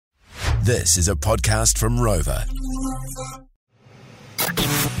This is a podcast from Rover.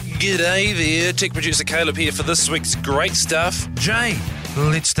 G'day there, tech producer Caleb here for this week's great stuff. Jay,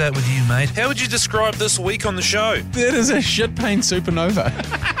 let's start with you, mate. How would you describe this week on the show? That is a shit pain supernova.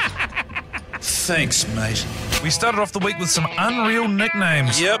 Thanks, mate. We started off the week with some unreal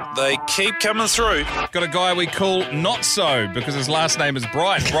nicknames. Yep, they keep coming through. Got a guy we call Not So because his last name is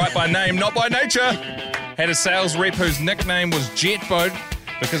Bright. Bright by name, not by nature. Had a sales rep whose nickname was Jetboat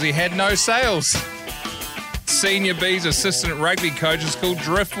because he had no sales. Senior B's assistant rugby coach is called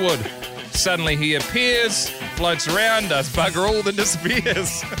Driftwood. Suddenly he appears, floats around, does bugger all, then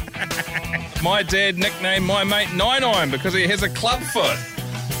disappears. My dad nicknamed my mate Nine because he has a club foot.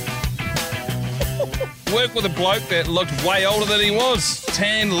 Worked with a bloke that looked way older than he was.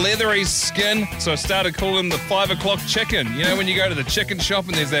 Tan, leathery skin, so I started calling him the 5 o'clock chicken. You know when you go to the chicken shop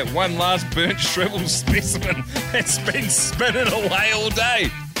and there's that one last burnt, shriveled specimen that's been spinning away all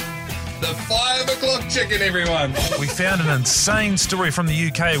day. The 5 o'clock chicken, everyone. We found an insane story from the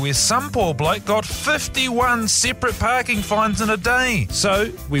UK where some poor bloke got 51 separate parking fines in a day.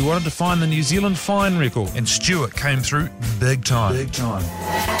 So we wanted to find the New Zealand fine record, and Stuart came through big time.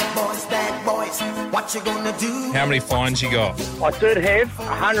 Bad boys, what you gonna do? How many fines you got? I did have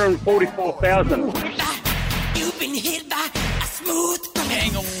 144,000. You've been hit by a smooth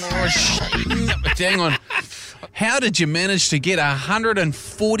criminal. Hang on. How did you manage to get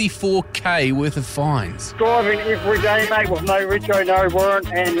 144k worth of fines? Driving every day, mate, with no retro, no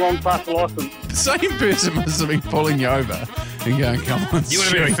warrant, and wrong class license. The same person must have been pulling you over and going, come on, You would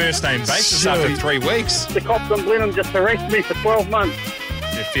have been first name basis after 3 weeks. The cops in Blenheim just harassed me for 12 months.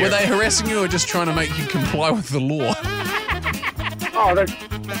 Were they harassing you or just trying to make you comply with the law? Oh, that's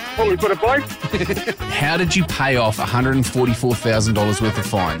probably put a both. How did you pay off $144,000 worth of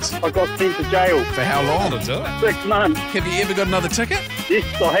fines? I got sent to jail. For how long? 6 months. Have you ever got another ticket? Yes,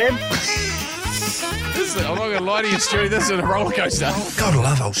 I have. I'm not going to lie to you, Stewie, this is a roller coaster. God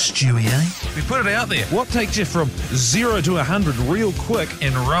love old Stewie, eh? We put it out there. What takes you from 0 to 100 real quick?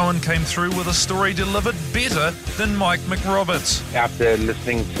 And Rowan came through with a story delivered better than Mike McRoberts. After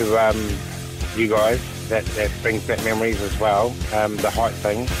listening to you guys, that brings back memories as well. The height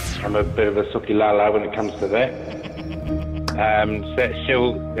thing, I'm a bit of a suki lala when it comes to that.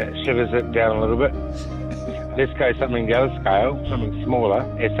 So that shivers it down a little bit. Let's go something the other scale, something smaller,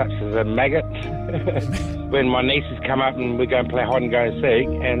 as such as a maggot. When my nieces come up and we go and play hide and go and seek,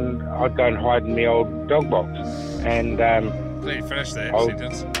 and I'd go and hide in the old dog box. And Please finish that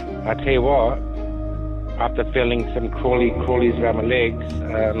sentence. I tell you what, after feeling some crawlies around my legs,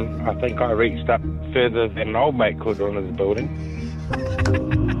 I think I reached up further than an old mate could on his building.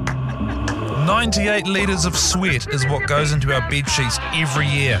 98 litres of sweat is what goes into our bed sheets every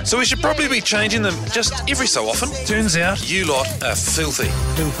year. So we should probably be changing them just every so often. Turns out, You lot are filthy.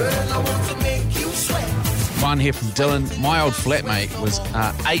 One here from Dylan. My old flatmate was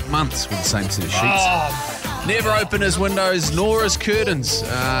 8 months with the same set of sheets. Never opened his windows nor his curtains.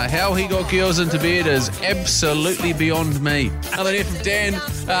 How he got girls into bed is absolutely beyond me. Another here from Dan.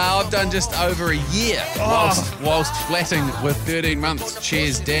 I've done just over a year whilst flatting with 13 months.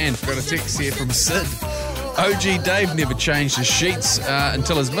 Cheers, Dan. Got a text here from Sid. OG Dave never changed his sheets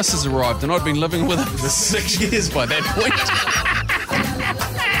until his missus arrived, and I'd been living with him for 6 years by that point.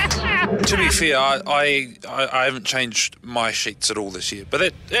 To be fair, I haven't changed my sheets at all this year,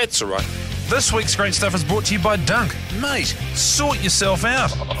 but that's all right. this week's great stuff is brought to you by Dunk. Mate, sort yourself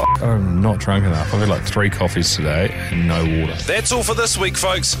out. I'm not drunk enough. I've had like 3 coffees today and no water. That's all for this week,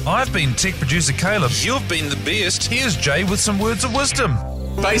 folks. I've been tech producer Caleb. You've been the best. Here's Jay with some words of wisdom.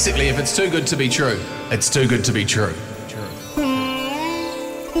 Basically, if it's too good to be true, it's too good to be true.